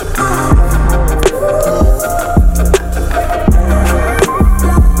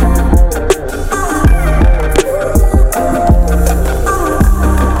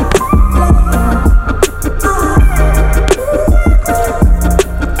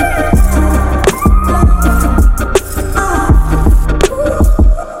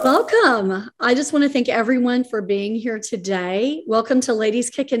I just want to thank everyone for being here today. Welcome to Ladies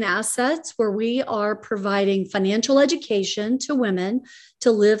Kicking Assets, where we are providing financial education to women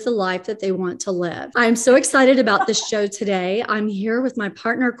to live the life that they want to live. I'm so excited about this show today. I'm here with my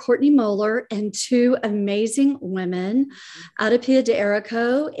partner, Courtney Moeller, and two amazing women, AdaPia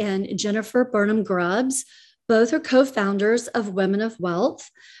DeErico and Jennifer Burnham-Grubbs. Both are co-founders of Women of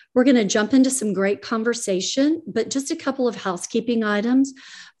Wealth. We're going to jump into some great conversation, but just a couple of housekeeping items.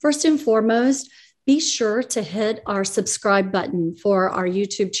 First and foremost, be sure to hit our subscribe button for our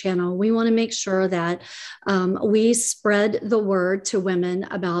YouTube channel. We want to make sure that we spread the word to women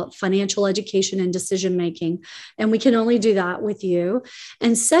about financial education and decision making. And we can only do that with you.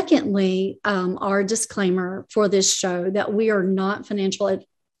 And secondly, our disclaimer for this show that we are not financial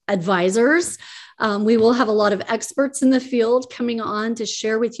advisors. We will have a lot of experts in the field coming on to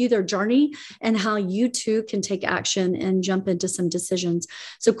share with you their journey and how you too can take action and jump into some decisions.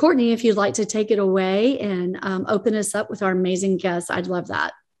 So Courtney, if you'd like to take it away and open us up with our amazing guests, I'd love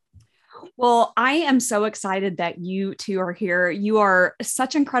that. Well, I am so excited that you two are here. You are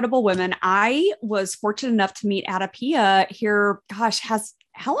such incredible women. I was fortunate enough to meet AdaPia here. Gosh,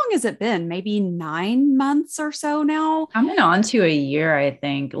 how long has it been? Maybe 9 months or so now? Coming on to a year, I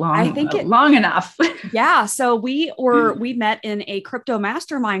think. Long enough. Yeah. So we met in a crypto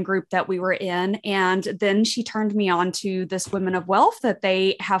mastermind group that we were in. And then she turned me on to this Women of Wealth that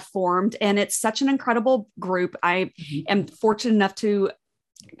they have formed. And it's such an incredible group. I am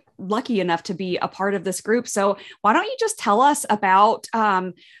lucky enough to be a part of this group. So why don't you just tell us about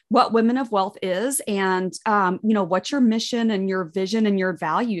what Women of Wealth is and, what your mission and your vision and your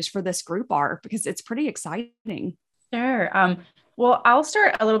values for this group are, because it's pretty exciting. Sure. Well, I'll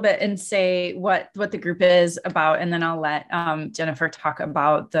start a little bit and say what the group is about, and then I'll let Jennifer talk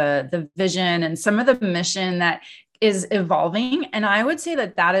about the vision and some of the mission that is evolving. And I would say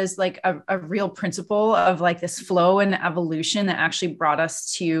that is like a real principle of like this flow and evolution that actually brought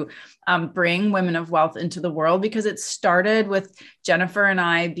us to bring Women of Wealth into the world, because it started with Jennifer and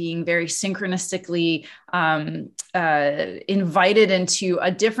I being very synchronistically invited into a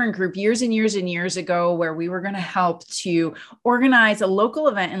different group years and years and years ago, where we were going to help to organize a local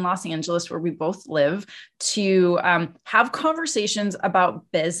event in Los Angeles, where we both live, to have conversations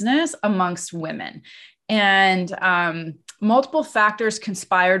about business amongst women. And multiple factors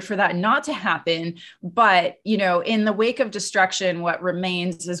conspired for that not to happen. But, in the wake of destruction, what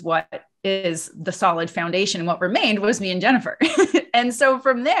remains is what is the solid foundation. What remained was me and Jennifer. And so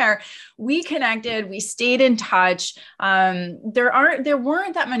from there, we connected, we stayed in touch. There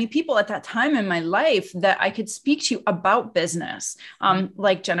weren't that many people at that time in my life that I could speak to about business,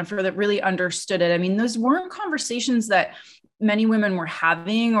 like Jennifer, that really understood it. I mean, those weren't conversations that many women were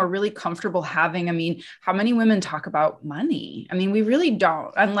having or really comfortable having. I mean, how many women talk about money? I mean, we really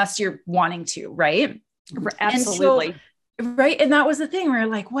don't, unless you're wanting to, right? Absolutely. And right. And that was the thing. We were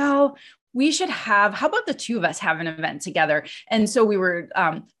like, well, how about the two of us have an event together? And so we were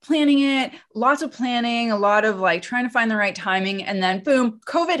planning it, lots of planning, a lot of like trying to find the right timing. And then boom,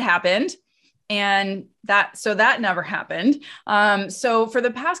 COVID happened. And that never happened. So for the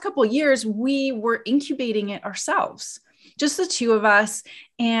past couple of years, we were incubating it ourselves, just the two of us.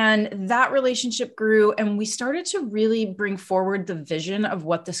 And that relationship grew, and we started to really bring forward the vision of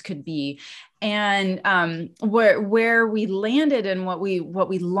what this could be. And where we landed and what we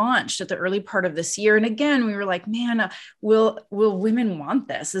launched at the early part of this year. And again, we were like, man, will women want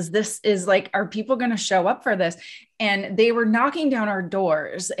this? Are people going to show up for this? And they were knocking down our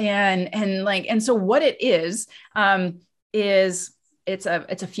doors. And so what it is it's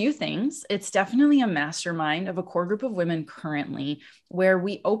a few things. It's definitely a mastermind of a core group of women currently, where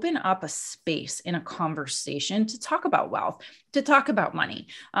we open up a space in a conversation to talk about wealth, to talk about money,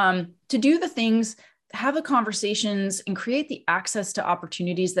 to do the things, have the conversations, and create the access to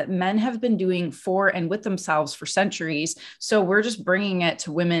opportunities that men have been doing for and with themselves for centuries. So we're just bringing it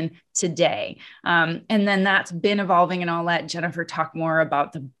to women today. And then that's been evolving, and I'll let Jennifer talk more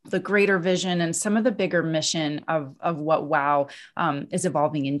about the greater vision and some of the bigger mission of what WOW is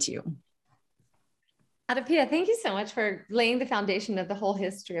evolving into. AdaPia, thank you so much for laying the foundation of the whole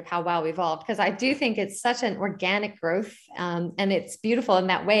history of how WOW evolved, because I do think it's such an organic growth, and it's beautiful in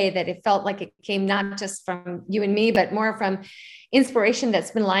that way that it felt like it came not just from you and me, but more from inspiration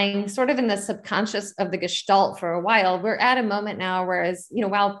that's been lying sort of in the subconscious of the gestalt for a while. We're at a moment now, whereas,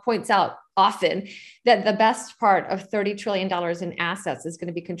 Wow points out often that the best part of $30 trillion in assets is going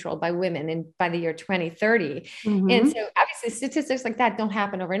to be controlled by women by the year 2030. Mm-hmm. And so obviously statistics like that don't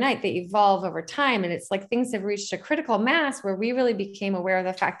happen overnight. They evolve over time. And it's like things have reached a critical mass where we really became aware of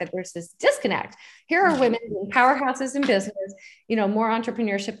the fact that there's this disconnect. Here are women in powerhouses in business, more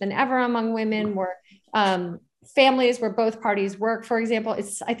entrepreneurship than ever among women, more families where both parties work. For example,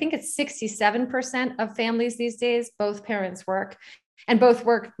 I think it's 67% of families these days, both parents work. And both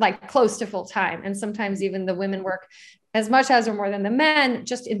work like close to full time. And sometimes even the women work as much as or more than the men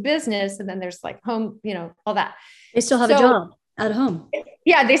just in business. And then there's like home, all that. They still have a job at home.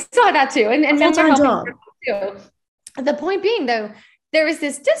 Yeah, they still have that too. And men are helping job. too. The point being though, there is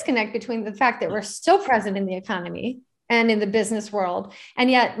this disconnect between the fact that we're so present in the economy and in the business world.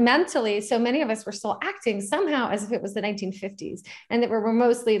 And yet mentally, so many of us were still acting somehow as if it was the 1950s and that we're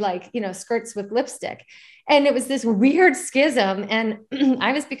mostly like, skirts with lipstick. And it was this weird schism. And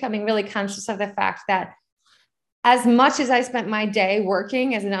I was becoming really conscious of the fact that as much as I spent my day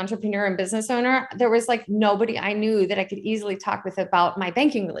working as an entrepreneur and business owner, there was like nobody I knew that I could easily talk with about my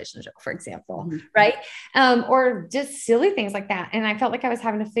banking relationship, for example, right? Or just silly things like that. And I felt like I was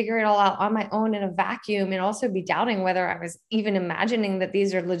having to figure it all out on my own in a vacuum and also be doubting whether I was even imagining that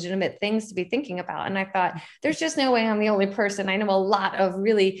these are legitimate things to be thinking about. And I thought, there's just no way I'm the only person. I know a lot of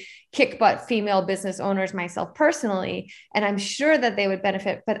really kick butt female business owners myself personally, and I'm sure that they would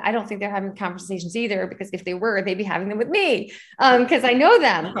benefit, but I don't think they're having conversations either, because if they were, they'd be having them with me because I know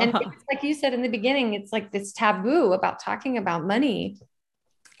them. And it's like you said in the beginning, it's like this taboo about talking about money.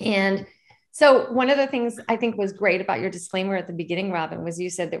 And so one of the things I think was great about your disclaimer at the beginning, Robin, was you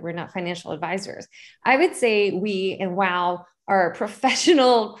said that we're not financial advisors. I would say we and WOW are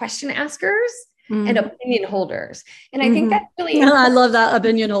professional question askers and opinion holders. And I think that's really important. I love that,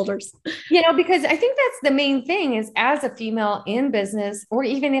 opinion holders. Because I think that's the main thing is, as a female in business, or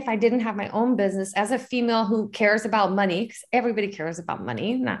even if I didn't have my own business, as a female who cares about money, because everybody cares about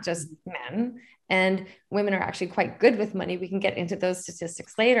money, not just men, and women are actually quite good with money. We can get into those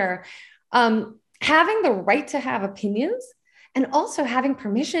statistics later. Having the right to have opinions and also having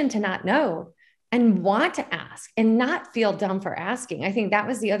permission to not know and want to ask and not feel dumb for asking. I think that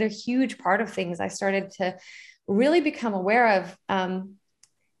was the other huge part of things I started to really become aware of. And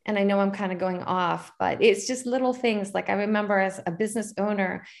I know I'm kind of going off, but it's just little things. Like I remember as a business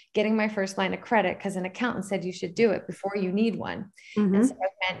owner getting my first line of credit because an accountant said you should do it before you need one. And so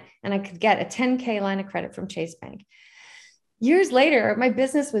I went and I could get a 10K line of credit from Chase Bank. Years later, my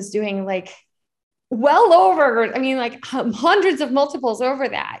business was doing like well over, like hundreds of multiples over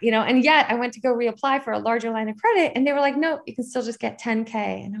that, and yet I went to go reapply for a larger line of credit and they were like, no, you can still just get 10K.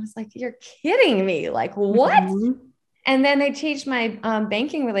 And I was like, you're kidding me. Like what? And then they changed my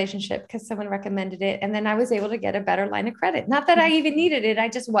banking relationship because someone recommended it. And then I was able to get a better line of credit. Not that I even needed it. I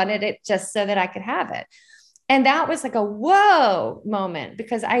just wanted it just so that I could have it. And that was like a whoa moment,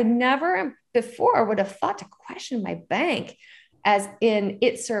 because I never before would have thought to question my bank as in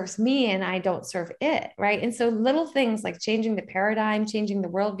it serves me and I don't serve it. Right. And so little things like changing the paradigm, changing the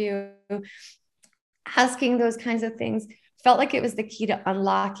worldview, asking those kinds of things felt like it was the key to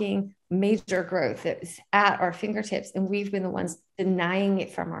unlocking major growth that was at our fingertips. And we've been the ones denying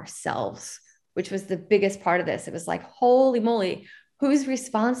it from ourselves, which was the biggest part of this. It was like, holy moly, who's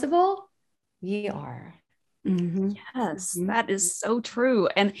responsible? We are. Yes, that is so true.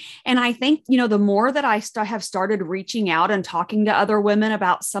 And I think, the more that I have started reaching out and talking to other women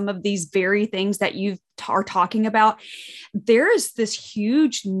about some of these very things that you are talking about, there is this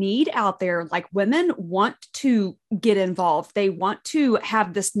huge need out there. Like women want to get involved. They want to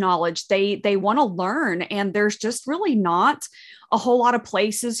have this knowledge. They want to learn. And there's just really not a whole lot of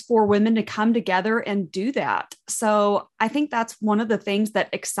places for women to come together and do that. So I think that's one of the things that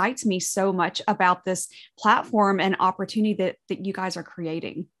excites me so much about this platform and opportunity that you guys are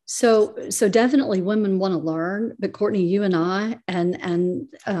creating. So definitely women want to learn, but Courtney, you and I and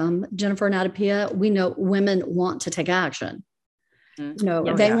Jennifer and AdaPia, we know women want to take action.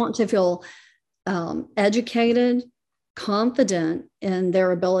 They want to feel educated, confident in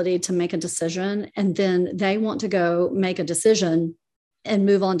their ability to make a decision, and then they want to go make a decision and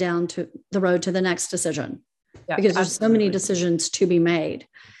move on down to the road to the next decision. Because there's so many decisions to be made,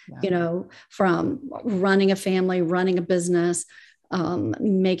 from running a family, running a business,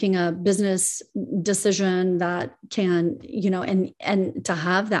 making a business decision that can, and to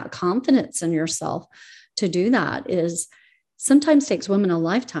have that confidence in yourself to do that is sometimes takes women a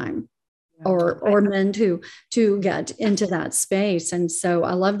lifetime or men to get into that space. And so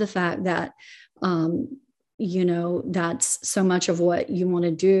I love the fact that, that's so much of what you want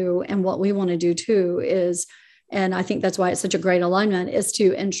to do. And what we want to do too is, and I think that's why it's such a great alignment, is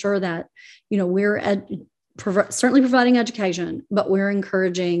to ensure that, we're certainly providing education, but we're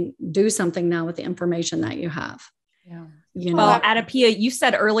encouraging, do something now with the information that you have. Yeah. Well, AdaPia, you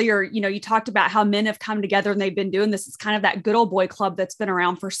said earlier, you talked about how men have come together and they've been doing this. It's kind of that good old boy club that's been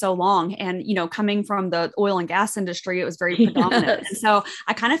around for so long. And, coming from the oil and gas industry, it was very predominant. Yes. And so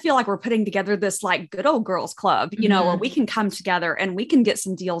I kind of feel like we're putting together this like good old girls club, where we can come together and we can get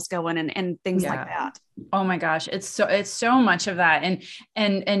some deals going and things like that. Oh my gosh. It's so much of that.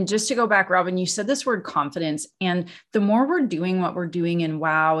 And just to go back, Robin, you said this word confidence, and the more we're doing what we're doing in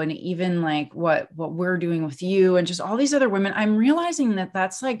WOW, and even like what we're doing with you and just all these other women, I'm realizing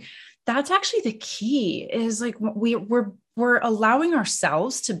that's actually the key, is like we're allowing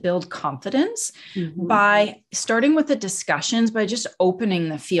ourselves to build confidence by starting with the discussions, by just opening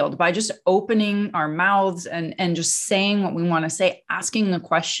the field, by just opening our mouths and just saying what we want to say, asking the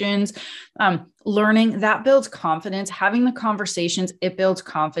questions, learning. That builds confidence. Having the conversations, it builds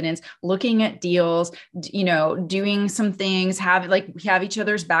confidence. Looking at deals, doing some things, we have each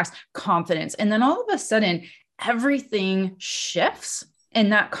other's backs, confidence. And then all of a sudden, everything shifts.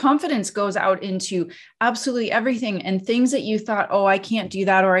 And that confidence goes out into absolutely everything, and things that you thought, oh, I can't do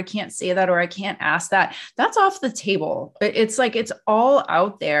that, or I can't say that, or I can't ask that. That's off the table. It's like, it's all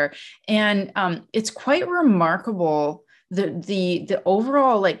out there. And it's quite remarkable, the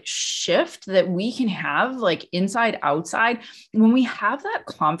overall like shift that we can have, like inside outside, when we have that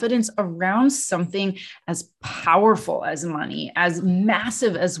confidence around something as powerful as money, as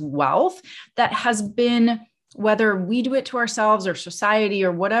massive as wealth, that has been, whether we do it to ourselves or society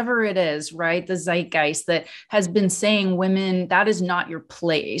or whatever it is, right? The zeitgeist that has been saying, women, that is not your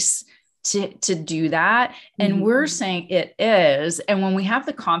place to do that. And we're saying it is. And when we have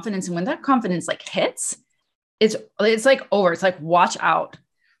the confidence, and when that confidence like hits, it's like over. It's like, watch out.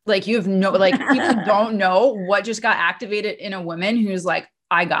 Like you have people don't know what just got activated in a woman who's like,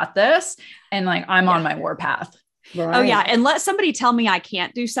 I got this. And like, I'm on my warpath. Right. Oh yeah. And let somebody tell me I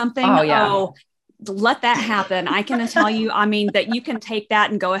can't do something. Oh yeah. Let that happen. I can tell you, that you can take that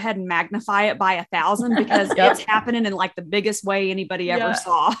and go ahead and magnify it by 1,000, because it's happening in like the biggest way anybody ever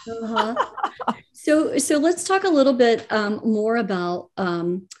saw. So let's talk a little bit more about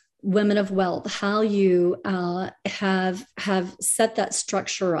Women of Wealth, how you have set that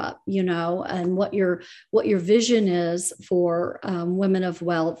structure up, and what your vision is for Women of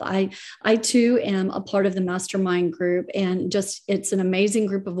Wealth. I too am a part of the mastermind group, and it's an amazing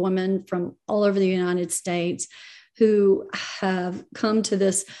group of women from all over the United States who have come to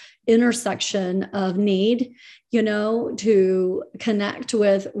this intersection of need, to connect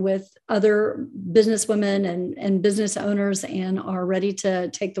with other business women and business owners, and are ready to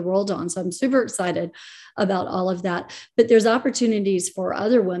take the world on. So I'm super excited about all of that. But there's opportunities for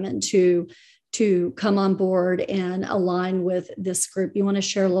other women to come on board and align with this group. You want to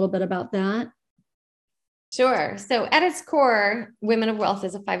share a little bit about that? Sure. So at its core, Women of Wealth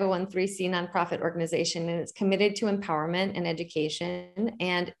is a 501(c) nonprofit organization, and it's committed to empowerment and education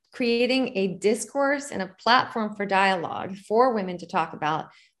and creating a discourse and a platform for dialogue for women to talk about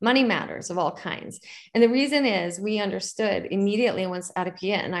money matters of all kinds. And the reason is, we understood immediately once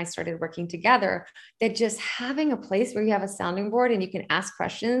AdaPia and I started working together, that just having a place where you have a sounding board and you can ask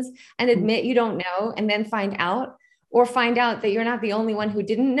questions and admit you don't know, and then find out that you're not the only one who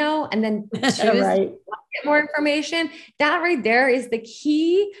didn't know, and then choose to get more information. That right there is the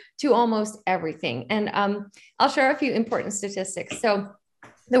key to almost everything. And I'll share a few important statistics. So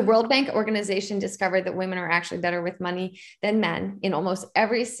the World Bank organization discovered that women are actually better with money than men in almost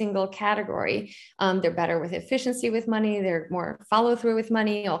every single category. They're better with efficiency with money. They're more follow through with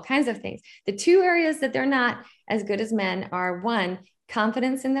money, all kinds of things. The two areas that they're not as good as men are, one,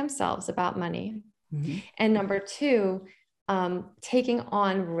 confidence in themselves about money. And number two, taking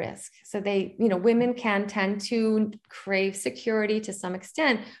on risk. So women can tend to crave security to some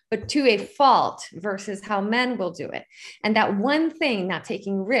extent, but to a fault, versus how men will do it. And that one thing, not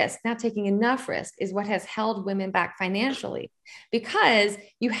taking risk, not taking enough risk, is what has held women back financially, because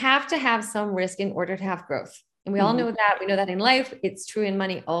you have to have some risk in order to have growth. And we all know that. We know that in life. It's true in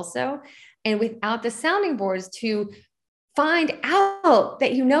money also. And without the sounding boards to find out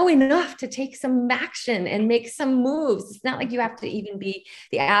that you know enough to take some action and make some moves. It's not like you have to even be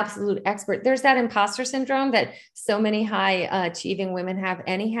the absolute expert. There's that imposter syndrome that so many high achieving women have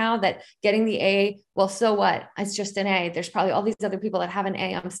anyhow, that getting the A, well, so what? It's just an A. There's probably all these other people that have an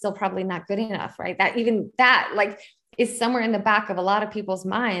A. I'm still probably not good enough, right? That like is somewhere in the back of a lot of people's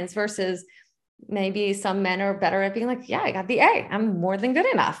minds, versus maybe some men are better at being like, yeah, I got the A, I'm more than good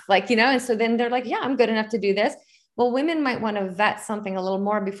enough. Like, and so then they're like, yeah, I'm good enough to do this. Well, women might want to vet something a little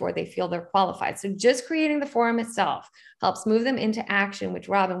more before they feel they're qualified. So just creating the forum itself helps move them into action, which,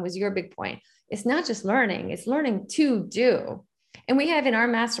 Robin, was your big point. It's not just learning, it's learning to do. And we have in our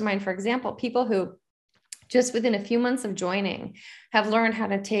mastermind, for example, people who just within a few months of joining have learned how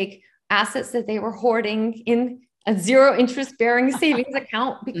to take assets that they were hoarding in a zero interest bearing savings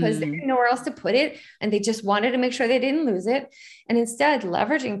account because they didn't know where else to put it. And they just wanted to make sure they didn't lose it. And instead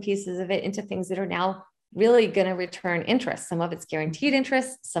leveraging pieces of it into things that are now really going to return interest. Some of it's guaranteed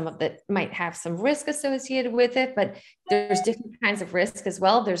interest. Some of it might have some risk associated with it, but there's different kinds of risk as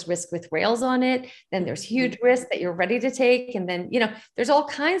well. There's risk with rails on it. Then there's huge risk that you're ready to take. And then, there's all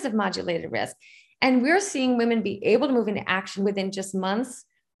kinds of modulated risk. And we're seeing women be able to move into action within just months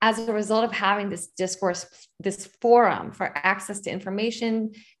as a result of having this discourse, this forum for access to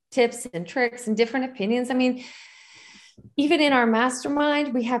information, tips and tricks and different opinions. I mean, even in our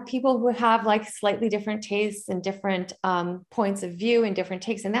mastermind, we have people who have like slightly different tastes and different points of view and different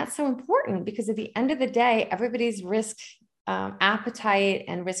takes. And that's so important because at the end of the day, everybody's risk appetite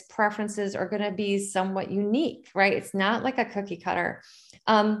and risk preferences are going to be somewhat unique, right? It's not like a cookie cutter.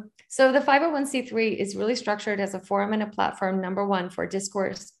 So the 501c3 is really structured as a forum and a platform, number one, for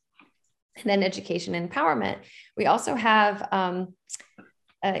discourse and then education and empowerment. We also have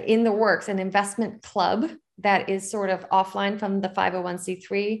in the works an investment club that is sort of offline from the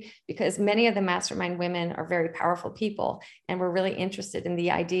 501c3 because many of the mastermind women are very powerful people. And we're really interested in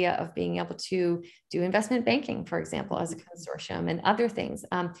the idea of being able to do investment banking, for example, as a consortium and other things.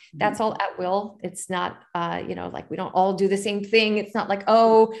 That's all at will. It's not, like we don't all do the same thing. It's not like,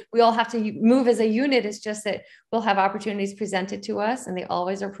 oh, we all have to move as a unit. It's just that we'll have opportunities presented to us and they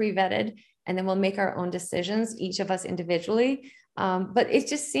always are pre-vetted. And then we'll make our own decisions, each of us individually. But it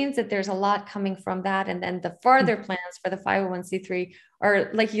just seems that there's a lot coming from that. And then the farther plans for the 501c3 are,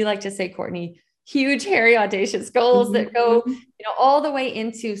 like you like to say, Courtney, huge, hairy, audacious goals that go, all the way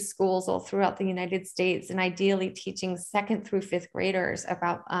into schools all throughout the United States, and ideally teaching 2nd through 5th graders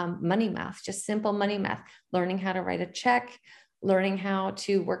about money math, just simple money math, learning how to write a check, learning how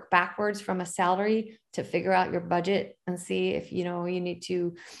to work backwards from a salary to figure out your budget and see if, you need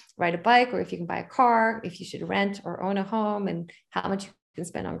to ride a bike or if you can buy a car, if you should rent or own a home and how much you can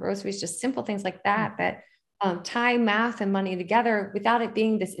spend on groceries, just simple things like that, that tie math and money together without it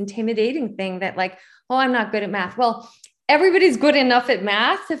being this intimidating thing that like, oh, I'm not good at math. Well, everybody's good enough at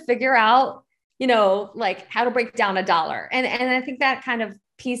math to figure out, like how to break down a dollar. And I think that kind of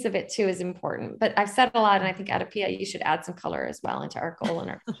piece of it too is important, but I've said a lot. And I think AdaPia, you should add some color as well into our goal and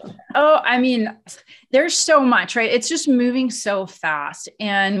our vision. Oh, I mean, there's so much, right? It's just moving so fast.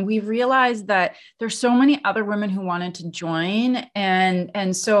 And we realized that there's so many other women who wanted to join.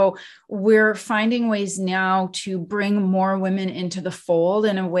 And so we're finding ways now to bring more women into the fold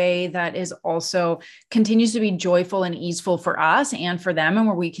in a way that is also continues to be joyful and easeful for us and for them, and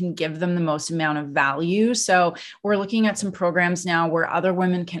where we can give them the most amount of value. So we're looking at some programs now where other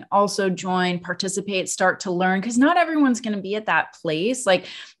women can also join, participate, start to learn, because not everyone's going to be at that place.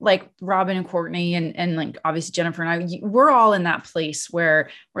 Like Robin and Courtney and like obviously Jennifer and I, we're all in that place where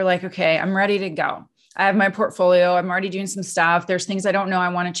we're like, okay, I'm ready to go. I have my portfolio. I'm already doing some stuff. There's things I don't know. I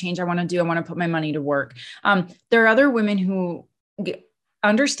want to change. I want to do. I want to put my money to work. There are other women who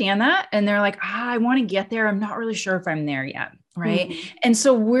understand that. And they're like, I want to get there. I'm not really sure if I'm there yet. Right. Mm-hmm. And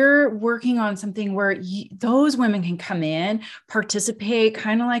so we're working on something where those women can come in, participate,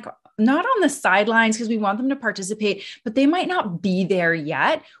 kind of like not on the sidelines because we want them to participate, but they might not be there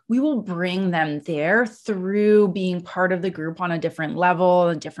yet. We will bring them there through being part of the group on a different level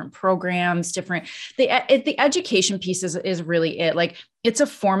and different programs, the education piece is really it. Like it's a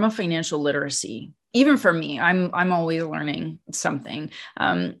form of financial literacy. Even for me, I'm always learning something.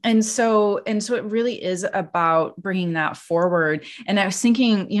 And so it really is about bringing that forward. And I was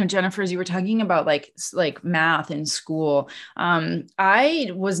thinking, Jennifer, as you were talking about like math in school,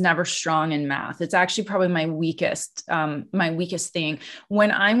 I was never strong in math. It's actually probably my weakest thing.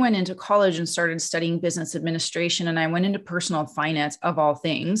 When I went into college and started studying business administration, and I went into personal finance of all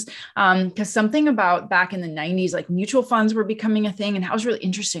things, because something about back in the 90s, like mutual funds were becoming a thing. And that was really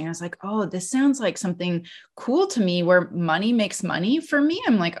interesting. I was like, oh, this sounds like something cool to me where money makes money for me.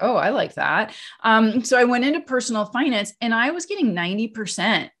 I'm like, oh, I like that. So I went into personal finance and I was getting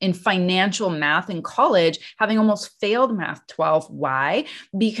 90% in financial math in college, having almost failed math 12. Why?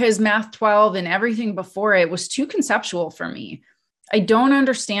 Because math 12 and everything before it was too conceptual for me. I don't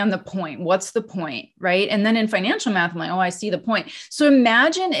understand the point. What's the point? Right. And then in financial math, I'm like, oh, I see the point. So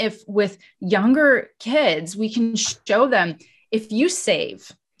imagine if with younger kids, we can show them, if you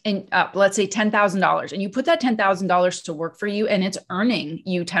save and let's say $10,000, and you put that $10,000 to work for you and it's earning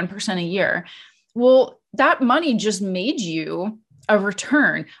you 10% a year. Well, that money just made you a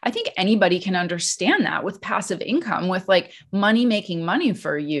return. I think anybody can understand that with passive income, with like money making money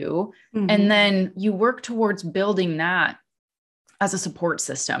for you. And then you work towards building that as a support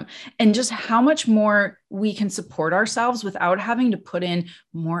system, and just how much more we can support ourselves without having to put in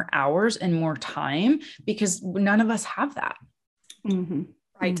more hours and more time, because none of us have that.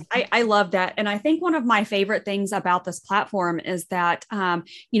 Right. I love that. And I think one of my favorite things about this platform is that,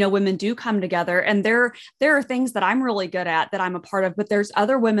 women do come together, and there are things that I'm really good at that I'm a part of, but there's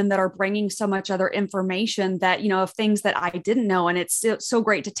other women that are bringing so much other information that, of things that I didn't know. And it's so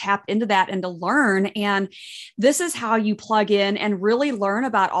great to tap into that and to learn. And this is how you plug in and really learn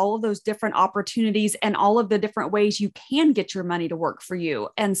about all of those different opportunities and all of the different ways you can get your money to work for you.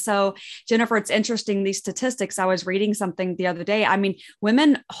 And so, Jennifer, it's interesting, these statistics. I was reading something the other day. I mean,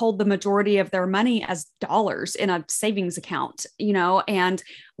 women hold the majority of their money as dollars in a savings account, and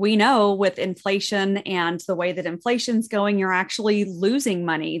we know with inflation and the way that inflation's going, you're actually losing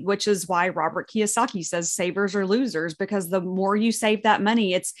money, which is why Robert Kiyosaki says savers are losers, because the more you save that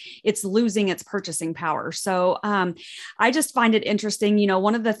money, it's losing its purchasing power. So I just find it interesting.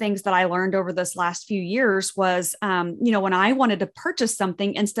 One of the things that I learned over this last few years was, when I wanted to purchase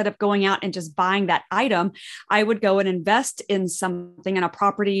something, instead of going out and just buying that item, I would go and invest in something, in a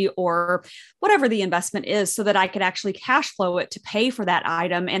property or whatever the investment is, so that I could actually cash flow it to pay for that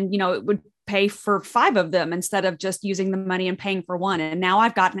item. And, it would pay for 5 of them instead of just using the money and paying for one. And now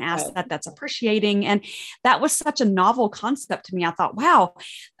I've got an asset that's appreciating. And that was such a novel concept to me. I thought, wow,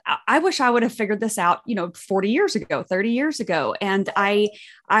 I wish I would have figured this out, 40 years ago, 30 years ago. And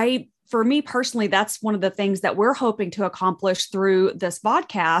for me personally, that's one of the things that we're hoping to accomplish through this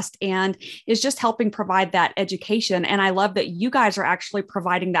podcast, and is just helping provide that education. And I love that you guys are actually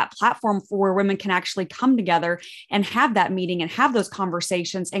providing that platform for where women can actually come together and have that meeting and have those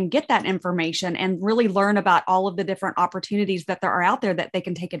conversations and get that information and really learn about all of the different opportunities that there are out there that they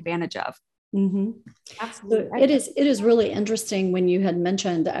can take advantage of. Absolutely. So it is really interesting when you had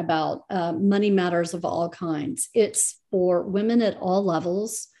mentioned about money matters of all kinds. It's for women at all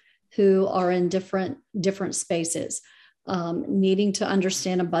levels who are in different spaces, needing to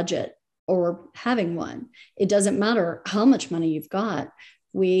understand a budget or having one. It doesn't matter how much money you've got.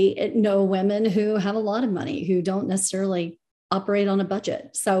 We know women who have a lot of money who don't necessarily operate on a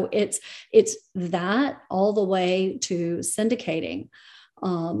budget. So it's that all the way to syndicating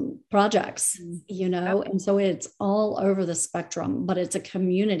projects, and so it's all over the spectrum, but it's a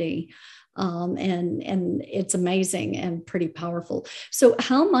community. And it's amazing and pretty powerful. So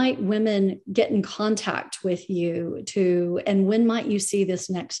how might women get in contact with you and when might you see this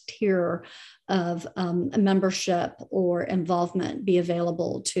next tier of a membership or involvement be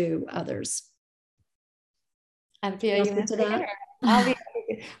available to others? AdaPia, you want to take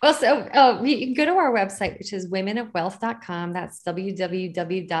it? Well, so you can go to our website, which is womenofwealth.com. That's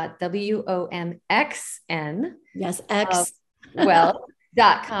www.womxn. Yes, X.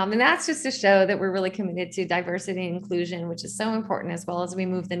 Wealth.com. And that's just to show that we're really committed to diversity and inclusion, which is so important, as well as we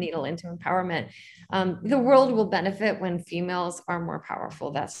move the needle into empowerment. The world will benefit when females are more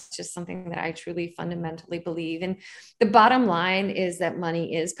powerful. That's just something that I truly fundamentally believe. And the bottom line is that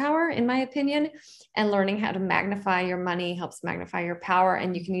money is power, in my opinion, and learning how to magnify your money helps magnify your power.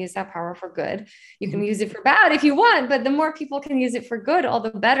 And you can use that power for good. You can use it for bad if you want, but the more people can use it for good, all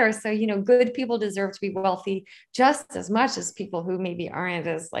the better. So, good people deserve to be wealthy just as much as people who maybe aren't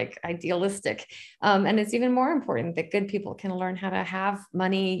as idealistic. And it's even more important that good people can learn how to have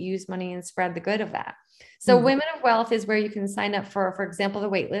money, use money, and spread the good of that. So Women of Wealth is where you can sign up for example, the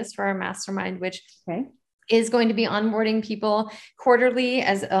wait list for our mastermind, which is going to be onboarding people quarterly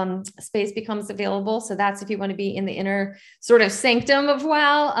as space becomes available. So that's if you want to be in the inner sort of sanctum of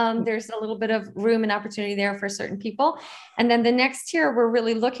WOW. There's a little bit of room and opportunity there for certain people. And then the next tier we're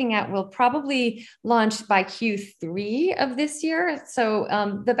really looking at will probably launch by Q3 of this year. So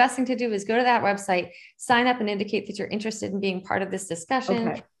the best thing to do is go to that website, sign up and indicate that you're interested in being part of this discussion,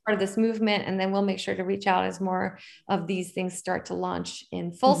 part of this movement, and then we'll make sure to reach out as more of these things start to launch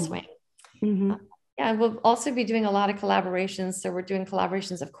in full swing. Yeah, we'll also be doing a lot of collaborations. So we're doing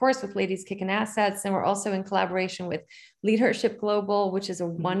collaborations, of course, with Ladies Kicking Assets, and we're also in collaboration with Leadership Global, which is a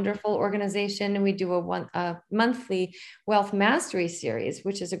wonderful organization. And we do a monthly Wealth Mastery series,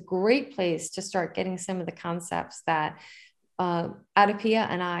 which is a great place to start getting some of the concepts that AdaPia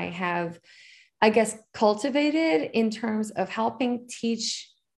and I have, I guess, cultivated in terms of helping teach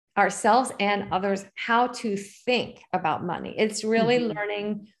ourselves and others how to think about money. It's really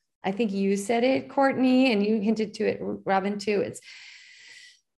learning. I think you said it, Courtney, and you hinted to it, Robin, too.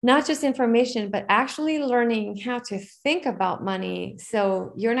 not just information, but actually learning how to think about money.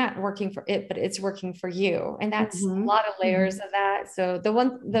 So you're not working for it, but it's working for you. And that's a lot of layers of that. So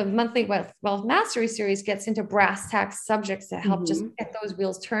the monthly wealth mastery series gets into brass tacks subjects that help just get those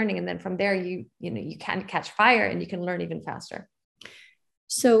wheels turning. And then from there, you can catch fire and you can learn even faster.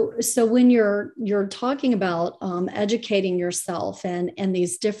 So when you're talking about educating yourself and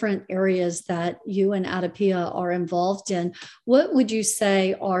these different areas that you and AdaPia are involved in, what would you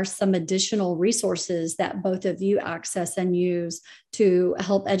say are some additional resources that both of you access and use to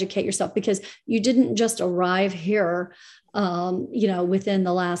help educate yourself? Because you didn't just arrive here, within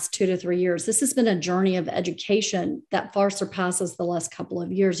the last 2 to 3 years. This has been a journey of education that far surpasses the last couple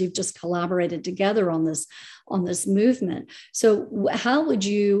of years. You've just collaborated together on this movement. So how would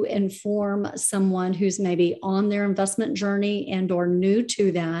you inform someone who's maybe on their investment journey and or new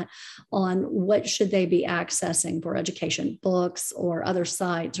to that on what should they be accessing for education, books or other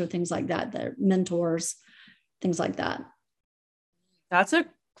sites or things like that, their mentors, things like that? That's a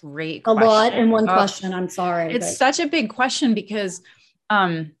great question. A lot in one question. I'm sorry. It's such a big question because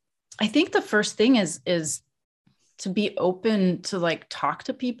I think the first thing is to be open to like talk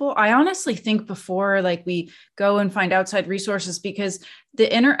to people. I honestly think before like we go and find outside resources, because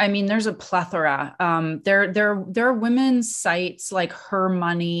there's a plethora. There are women's sites like Her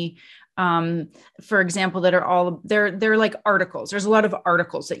Money, for example, that are all they're like articles. There's a lot of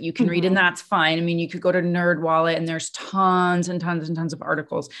articles that you can read, and that's fine. I mean, you could go to NerdWallet and there's tons and tons and tons of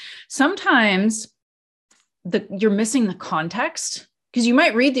articles. Sometimes you're missing the context because you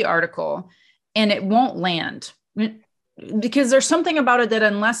might read the article and it won't land, because there's something about it that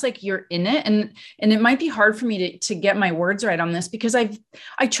unless like you're in it, and it might be hard for me to get my words right on this, because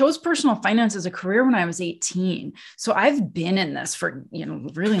I chose personal finance as a career when I was 18. So I've been in this for,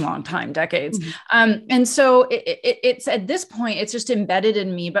 really long time, decades. And so it's at this point, it's just embedded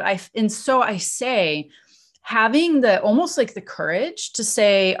in me, so I say, having almost like the courage to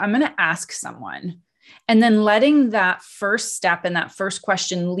say, I'm going to ask someone, and then letting that first step and that first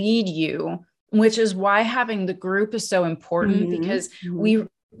question lead you, which is why having the group is so important, because we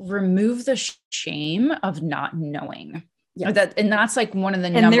remove the shame of not knowing. Yes. And that's like one of the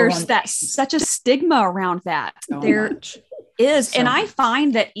number one. And there's such a stigma around that. There is. And I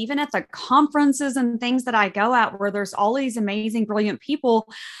find that even at the conferences and things that I go at, where there's all these amazing, brilliant people,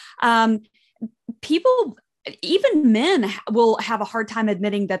 even men will have a hard time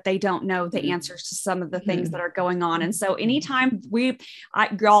admitting that they don't know the answers to some of the things that are going on. And so anytime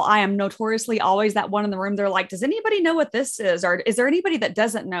I am notoriously always that one in the room. They're like, does anybody know what this is? Or is there anybody that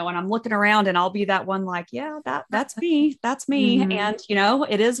doesn't know? And I'm looking around and I'll be that one like, yeah, that's me. That's me. And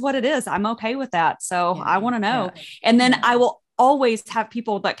it is what it is. I'm okay with that. So I want to know. And then I will always have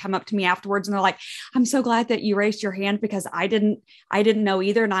people that come up to me afterwards and they're like, I'm so glad that you raised your hand, because I didn't know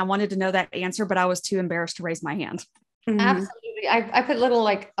either. And I wanted to know that answer, but I was too embarrassed to raise my hand. Absolutely. I put little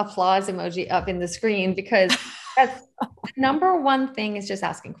like applause emoji up in the screen, because that's the number one thing is just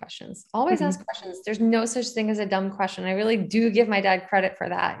asking questions. Always ask questions. There's no such thing as a dumb question. I really do give my dad credit for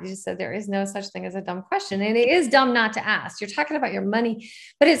that. He just said there is no such thing as a dumb question. And it is dumb not to ask. You're talking about your money,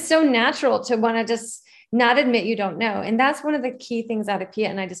 but it's so natural to want to just not admit you don't know. And that's one of the key things AdaPia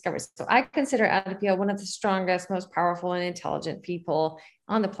and I discovered. So I consider AdaPia one of the strongest, most powerful and intelligent people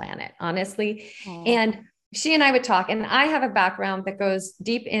on the planet, honestly. And she and I would talk, and I have a background that goes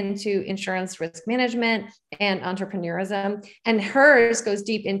deep into insurance risk management and entrepreneurism, and hers goes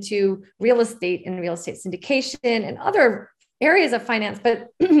deep into real estate and real estate syndication and other areas of finance, but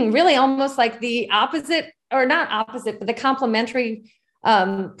really almost like the opposite, or not opposite, but the complementary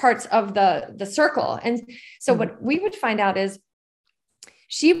parts of the circle. And so what we would find out is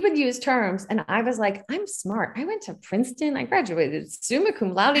she would use terms, and I was like, I'm smart. I went to Princeton. I graduated summa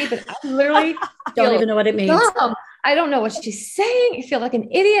cum laude, but I literally don't even know what it means. I don't know what she's saying. I feel like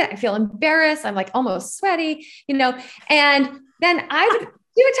an idiot. I feel embarrassed. I'm like almost sweaty, and then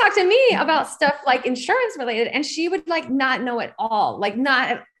she would talk to me about stuff like insurance related, and she would like not know at all, like not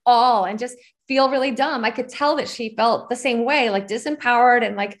at all, and just feel really dumb. I could tell that she felt the same way, like disempowered,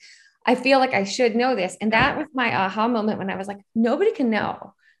 and like, I feel like I should know this. And that was my aha moment when I was like, nobody can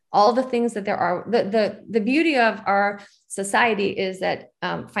know all the things that there are. The beauty of our society is that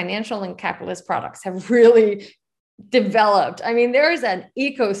financial and capitalist products have really developed. I mean, there is an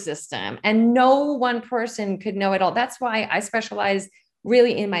ecosystem, and no one person could know it all. That's why I specialize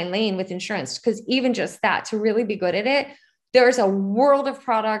really in my lane with insurance, because even just that, to really be good at it, there's a world of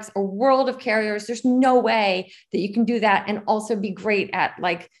products, a world of carriers. There's no way that you can do that and also be great at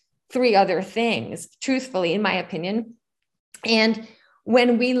like 3 other things, truthfully, in my opinion. And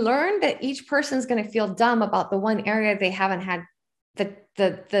when we learn that each person's going to feel dumb about the one area they haven't had the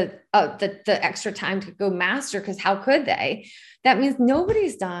the extra time to go master, because how could they? That means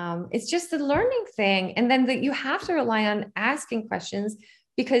nobody's dumb. It's just a learning thing. And then that you have to rely on asking questions,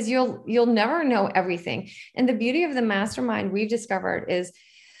 because you'll never know everything. And the beauty of the mastermind we've discovered is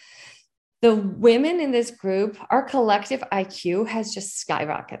the women in this group, our collective IQ has just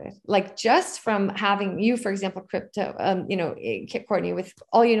skyrocketed. Like just from having you, for example, crypto, Courtney, with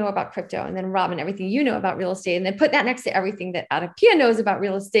all you know about crypto, and then Robin, everything you know about real estate, and then put that next to everything that AdaPia knows about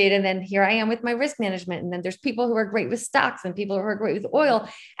real estate. And then here I am with my risk management. And then there's people who are great with stocks and people who are great with oil.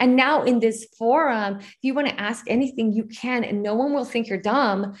 And now in this forum, if you want to ask anything, you can, and no one will think you're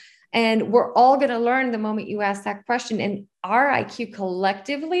dumb. And we're all going to learn the moment you ask that question. And our IQ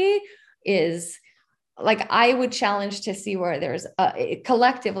collectively is like, I would challenge to see where there's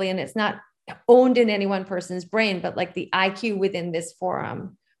collectively, and it's not owned in any one person's brain, but like the IQ within this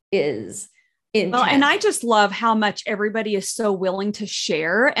forum is intense. Well, and I just love how much everybody is so willing to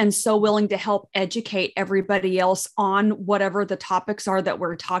share and so willing to help educate everybody else on whatever the topics are that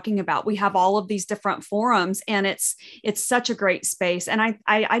we're talking about. We have all of these different forums, and it's such a great space. And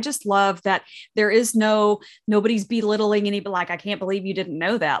I just love that there is nobody's belittling anybody. Like, I can't believe you didn't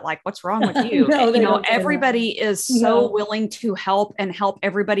know that. Like, what's wrong with you? No, everybody is so willing to help and help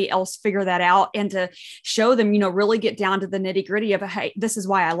everybody else figure that out, and to show them, really get down to the nitty gritty of, hey, this is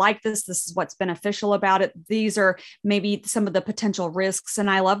why I like this. This is what's beneficial about it. These are maybe some of the potential risks. And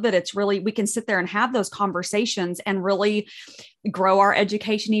I love that it's really, we can sit there and have those conversations and really grow our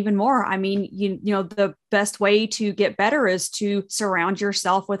education even more. I mean, the best way to get better is to surround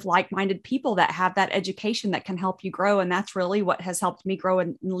yourself with like-minded people that have that education that can help you grow. And that's really what has helped me grow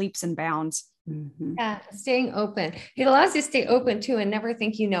in leaps and bounds. Mm-hmm. Yeah, staying open. It allows you to stay open too, and never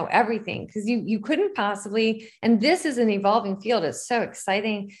think you know everything, because you couldn't possibly. And this is an evolving field. It's so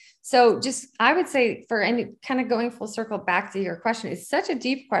exciting. So just, I would say, for any kind of going full circle back to your question, it's such a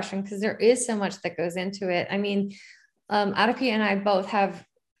deep question because there is so much that goes into it. I mean, AdaPia and I both have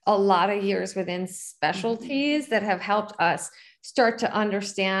a lot of years within specialties that have helped us start to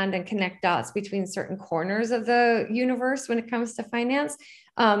understand and connect dots between certain corners of the universe when it comes to finance.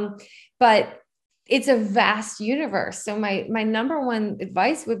 But it's a vast universe. So my number one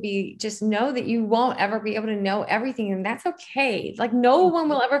advice would be just know that you won't ever be able to know everything. And that's okay. Like no one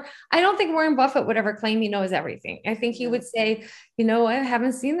will ever, I don't think Warren Buffett would ever claim he knows everything. I think he would say, I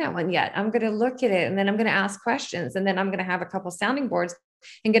haven't seen that one yet. I'm going to look at it, and then I'm going to ask questions, and then I'm going to have a couple sounding boards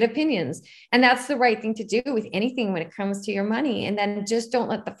and get opinions. And that's the right thing to do with anything when it comes to your money. And then just don't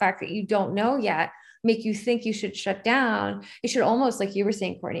let the fact that you don't know yet make you think you should shut down. It should almost, like you were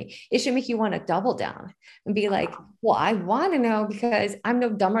saying, Courtney, it should make you want to double down and be like, well, I want to know because I'm no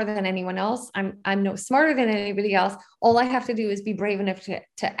dumber than anyone else. I'm no smarter than anybody else. All I have to do is be brave enough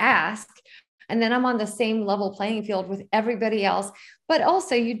to ask. And then I'm on the same level playing field with everybody else. But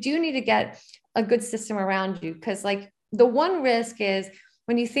also you do need to get a good system around you, because like the one risk is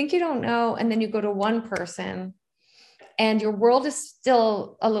when you think you don't know, and then you go to one person and your world is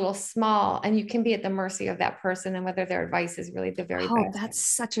still a little small, and you can be at the mercy of that person and whether their advice is really the very best. That's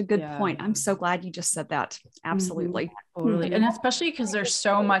such a good point. I'm so glad you just said that. Absolutely. Mm-hmm. Totally. And especially because there's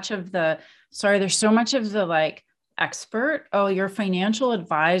so much of the like expert. Oh, your financial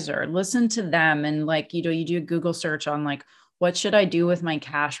advisor, listen to them. And like, you do a Google search on like, what should I do with my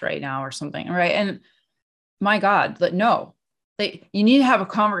cash right now or something? Right. And my God, no. You need to have a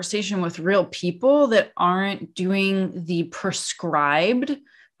conversation with real people that aren't doing the prescribed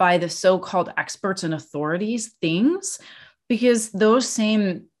by the so-called experts and authorities things, because those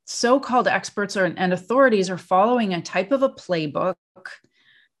same so-called experts and authorities are following a type of a playbook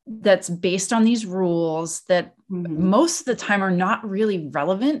that's based on these rules that most of the time are not really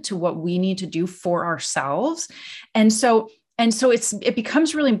relevant to what we need to do for ourselves. And so it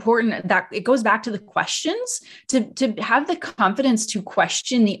becomes really important that it goes back to the questions, to have the confidence to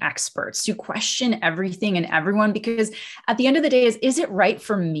question the experts, to question everything and everyone, because at the end of the day, is it right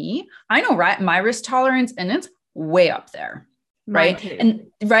for me? I know, right, my risk tolerance, and it's way up there. Right. And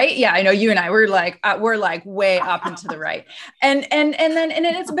right. Yeah. I know you and I we're like way up and to the right. And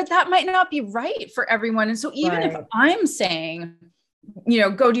but that might not be right for everyone. And so even if I'm saying,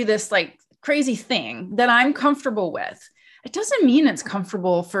 go do this like crazy thing that I'm comfortable with, it doesn't mean it's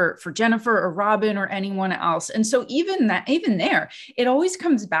comfortable for Jennifer or Robin or anyone else. And so even there, it always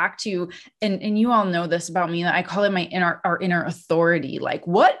comes back to, and you all know this about me, that I call it our inner authority. Like,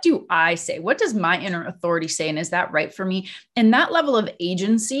 what do I say? What does my inner authority say? And is that right for me? And that level of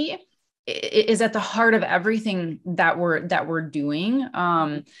agency is at the heart of everything that we're doing.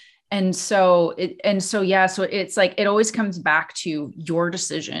 So it's like, it always comes back to your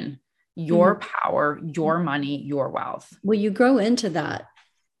decision your power, your money, your wealth. Well, you grow into that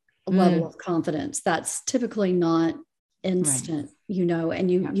level of confidence. That's typically not instant,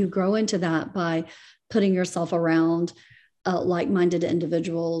 and you grow into that by putting yourself around like-minded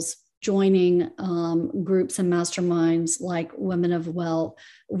individuals, joining groups and masterminds like Women of Wealth,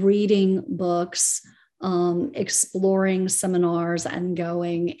 reading books, exploring seminars and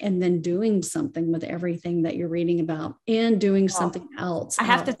going, and then doing something with everything that you're reading about and doing something else. I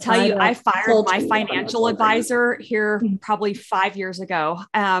have to tell you, I fired my financial advisor here probably 5 years ago.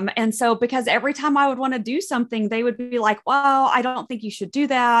 And so because every time I would want to do something, they would be like, well, I don't think you should do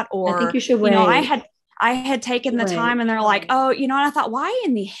that. Or, I think you should wait. I had taken the time, and they're like, oh, and I thought, why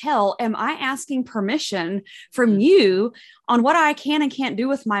in the hell am I asking permission from you on what I can and can't do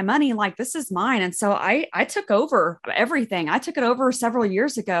with my money? Like, this is mine. And so I took over everything. I took it over several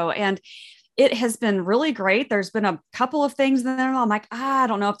years ago, and it has been really great. There's been a couple of things that I'm like, I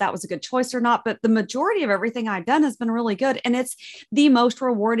don't know if that was a good choice or not, but the majority of everything I've done has been really good. And it's the most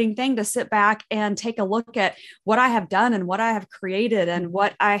rewarding thing to sit back and take a look at what I have done and what I have created and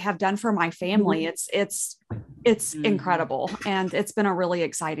what I have done for my family. It's incredible. And it's been a really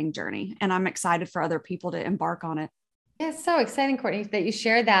exciting journey, and I'm excited for other people to embark on it. Yeah, it's so exciting, Courtney, that you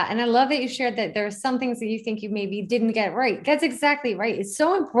shared that. And I love that you shared that there are some things that you think you maybe didn't get right. That's exactly right. It's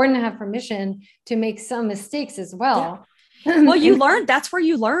so important to have permission to make some mistakes as well. Well, you learn, that's where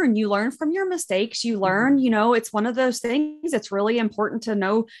you learn from your mistakes. You learn, it's one of those things. It's really important to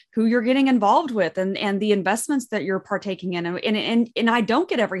know who you're getting involved with and the investments that you're partaking in. And I don't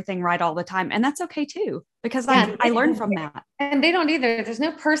get everything right all the time. And that's okay too, because I learned from that. And they don't either. There's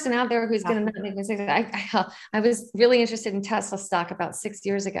no person out there who's going to not make mistakes. I was really interested in Tesla stock about 6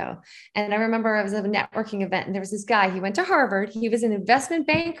 years ago. And I remember I was at a networking event, and there was this guy, he went to Harvard. He was an investment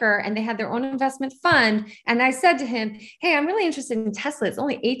banker, and they had their own investment fund. And I said to him, hey, I'm really interested in Tesla. It's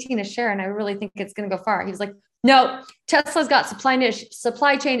only 18 a share, and I really think it's going to go far. He was like, no, Tesla's got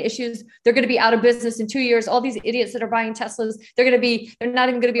supply chain issues. They're going to be out of business in 2 years. All these idiots that are buying Teslas, they're not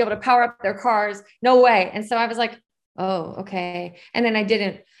even going to be able to power up their cars. No way. And so I was like, oh, okay. And then I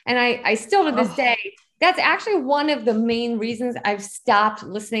didn't. And I still to this day, that's actually one of the main reasons I've stopped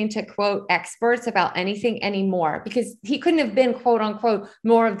listening to quote experts about anything anymore, because he couldn't have been quote unquote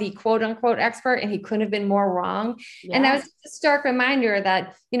more of the quote unquote expert, and he couldn't have been more wrong. Yeah. And that was a stark reminder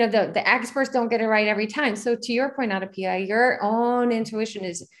that, the experts don't get it right every time. So to your point, AdaPia, your own intuition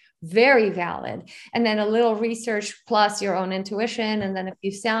is very valid. And then a little research plus your own intuition, and then a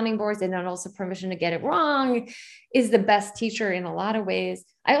few sounding boards, and then also permission to get it wrong is the best teacher in a lot of ways.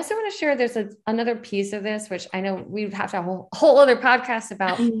 I also want to share, there's another piece of this, which I know we would have to have a whole other podcast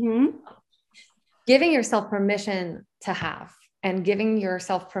about. Giving yourself permission to have, and giving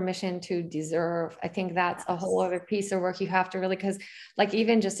yourself permission to deserve. I think that's a whole other piece of work you have to really, because like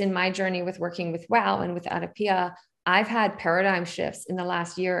even just in my journey with working with WOW and with AdaPia, I've had paradigm shifts in the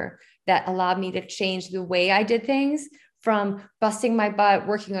last year that allowed me to change the way I did things, from busting my butt,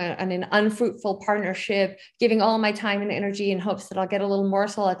 working on an unfruitful partnership, giving all my time and energy in hopes that I'll get a little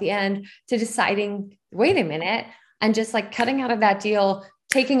morsel at the end, to deciding, wait a minute, and just like cutting out of that deal,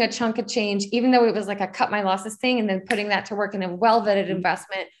 taking a chunk of change, even though it was like a cut my losses thing, and then putting that to work in a well-vetted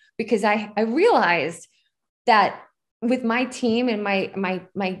investment, because I realized that with my team and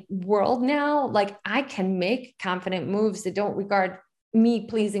my world now, like I can make confident moves that don't regard me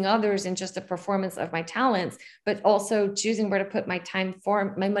pleasing others and just the performance of my talents, but also choosing where to put my time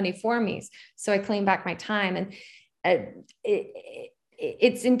for my money for me. So I claim back my time. And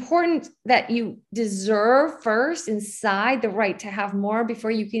it's important that you deserve first inside the right to have more before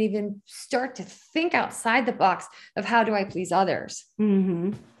you can even start to think outside the box of how do I please others,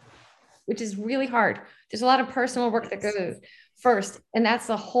 which is really hard. There's a lot of personal work that goes first, and that's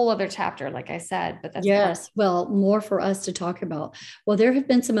a whole other chapter, like I said, but that's well, more for us to talk about. Well, there have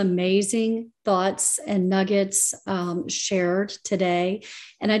been some amazing thoughts and nuggets shared today,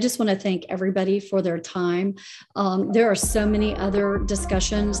 and I just want to thank everybody for their time. There are so many other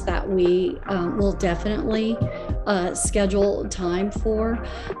discussions that we will definitely schedule time for,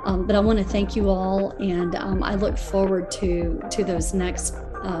 but I want to thank you all, and I look forward to those next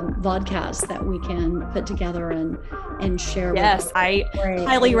vodcasts that we can put together and share. Yes, I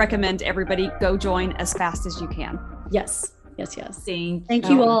highly recommend everybody go join as fast as you can. Yes. Thank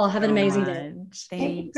you all. Have an amazing day. Thanks.